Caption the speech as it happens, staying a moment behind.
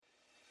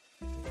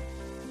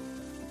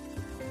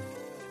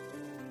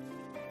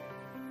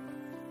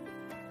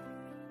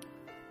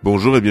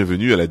Bonjour et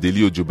bienvenue à la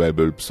Daily Audio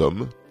Bible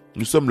Psaume.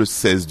 Nous sommes le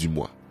 16 du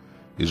mois.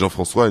 Et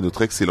Jean-François est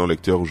notre excellent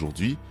lecteur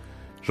aujourd'hui.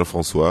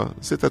 Jean-François,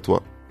 c'est à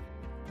toi.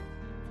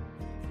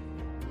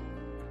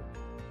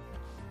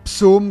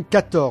 Psaume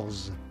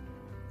 14,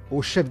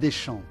 au chef des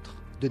chantres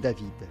de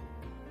David.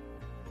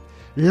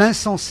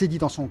 L'insensé dit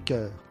dans son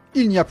cœur,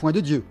 il n'y a point de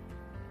Dieu.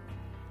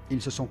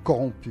 Ils se sont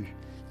corrompus,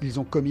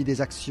 ils ont commis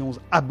des actions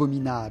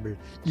abominables,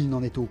 il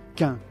n'en est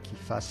aucun qui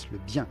fasse le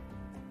bien.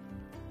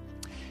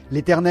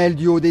 L'Éternel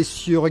du haut des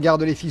cieux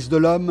regarde les fils de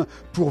l'homme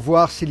pour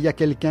voir s'il y a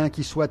quelqu'un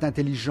qui soit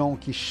intelligent,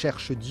 qui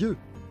cherche Dieu.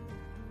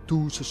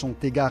 Tous se sont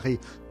égarés,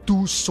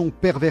 tous sont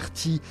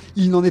pervertis,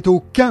 il n'en est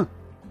aucun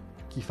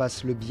qui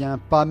fasse le bien,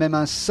 pas même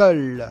un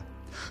seul.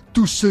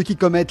 Tous ceux qui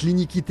commettent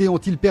l'iniquité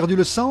ont-ils perdu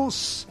le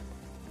sens?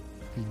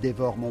 Ils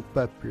dévorent mon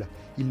peuple,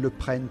 ils le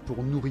prennent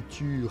pour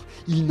nourriture,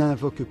 ils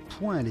n'invoquent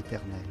point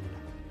l'Éternel.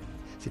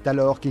 C'est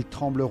alors qu'ils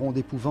trembleront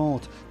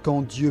d'épouvante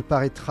quand Dieu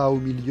paraîtra au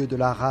milieu de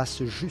la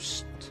race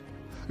juste.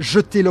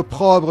 Jetez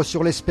l'opprobre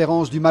sur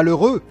l'espérance du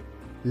malheureux,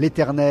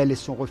 l'Éternel est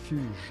son refuge.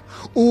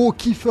 Oh,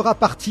 qui fera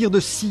partir de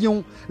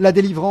Sion la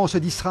délivrance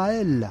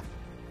d'Israël?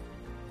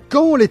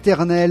 Quand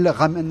l'Éternel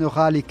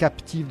ramènera les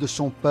captifs de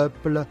son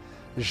peuple,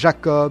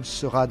 Jacob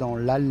sera dans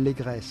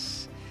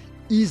l'allégresse,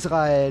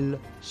 Israël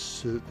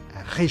se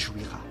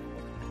réjouira.